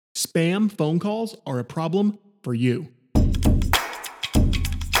spam phone calls are a problem for you.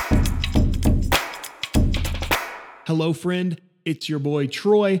 Hello, friend. It's your boy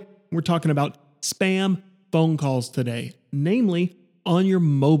Troy. We're talking about spam phone calls today, namely on your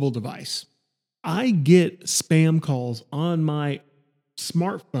mobile device. I get spam calls on my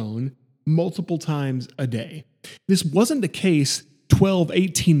smartphone multiple times a day. This wasn't the case 12,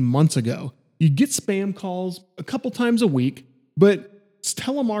 18 months ago. You get spam calls a couple times a week, but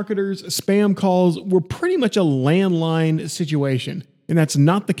telemarketers' spam calls were pretty much a landline situation, and that's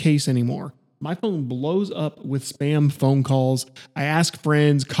not the case anymore. My phone blows up with spam phone calls. I ask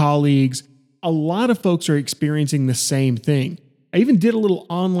friends, colleagues. A lot of folks are experiencing the same thing. I even did a little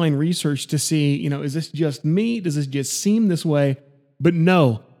online research to see, is this just me? Does this just seem this way? But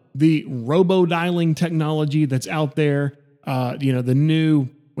no, the robo-dialing technology that's out there, the new,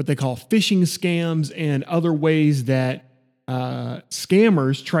 what they call phishing scams and other ways that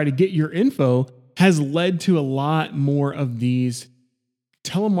scammers try to get your info has led to a lot more of these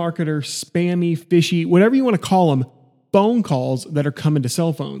telemarketer, spammy, fishy, whatever you want to call them, phone calls that are coming to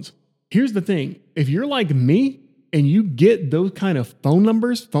cell phones. Here's the thing. If you're like me and you get those kind of phone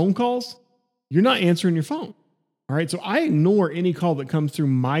numbers, phone calls, you're not answering your phone. All right. So I ignore any call that comes through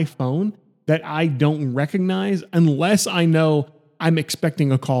my phone that I don't recognize unless I know I'm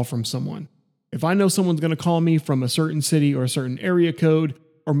expecting a call from someone. If I know someone's going to call me from a certain city or a certain area code,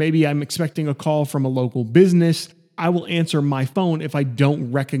 or maybe I'm expecting a call from a local business, I will answer my phone if I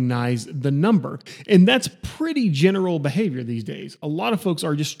don't recognize the number. And that's pretty general behavior these days. A lot of folks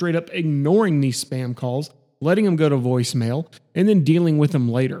are just straight up ignoring these spam calls, letting them go to voicemail, and then dealing with them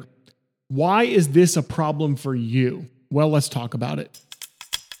later. Why is this a problem for you? Well, let's talk about it.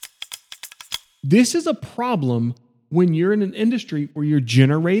 This is a problem when you're in an industry where you're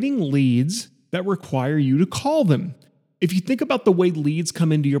generating leads that require you to call them. If you think about the way leads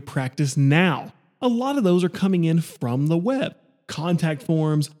come into your practice now, a lot of those are coming in from the web. Contact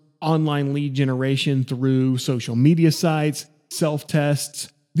forms, online lead generation through social media sites,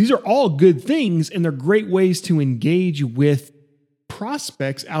 self-tests. These are all good things, and they're great ways to engage with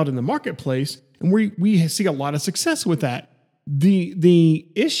prospects out in the marketplace, and we see a lot of success with that. The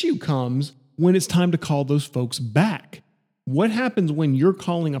issue comes when it's time to call those folks back. What happens when you're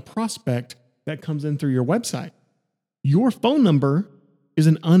calling a prospect that comes in through your website? Your phone number is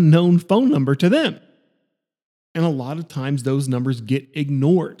an unknown phone number to them. And a lot of times those numbers get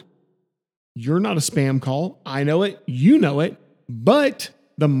ignored. You're not a spam call. I know it. You know it. But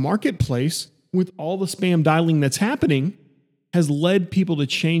the marketplace, with all the spam dialing that's happening, has led people to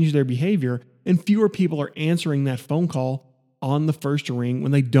change their behavior, and fewer people are answering that phone call on the first ring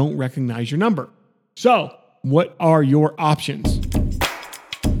when they don't recognize your number. So, what are your options?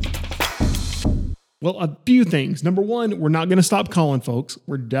 Well, a few things. Number one, we're not going to stop calling folks.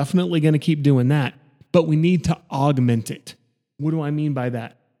 We're definitely going to keep doing that, but we need to augment it. What do I mean by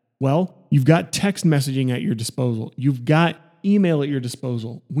that? Well, you've got text messaging at your disposal. You've got email at your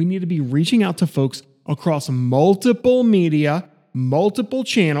disposal. We need to be reaching out to folks across multiple media, multiple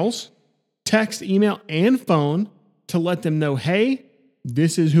channels, text, email, and phone to let them know, hey,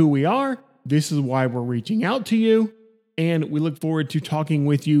 this is who we are. This is why we're reaching out to you. And we look forward to talking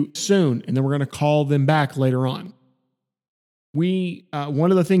with you soon. And then we're going to call them back later on. One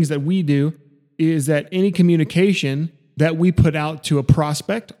of the things that we do is that any communication that we put out to a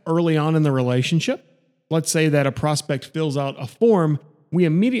prospect early on in the relationship, let's say that a prospect fills out a form, we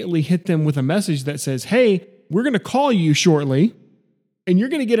immediately hit them with a message that says, hey, we're going to call you shortly, and you're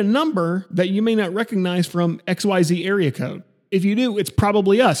going to get a number that you may not recognize from XYZ area code. If you do, it's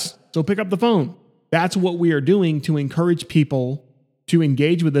probably us. So pick up the phone. That's what we are doing to encourage people to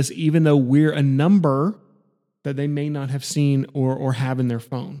engage with us, even though we're a number that they may not have seen or have in their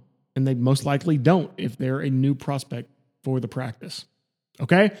phone. And they most likely don't if they're a new prospect for the practice.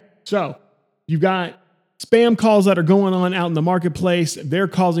 Okay? So you've got spam calls that are going on out in the marketplace. They're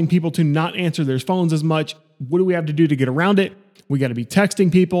causing people to not answer their phones as much. What do we have to do to get around it? We got to be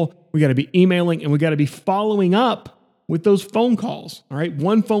texting people. We got to be emailing, and we got to be following up with those phone calls. All right.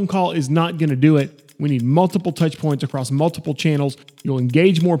 One phone call is not going to do it. We need multiple touch points across multiple channels. You'll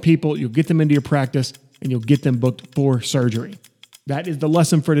engage more people. You'll get them into your practice, and you'll get them booked for surgery. That is the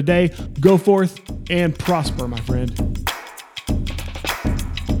lesson for today. Go forth and prosper, my friend.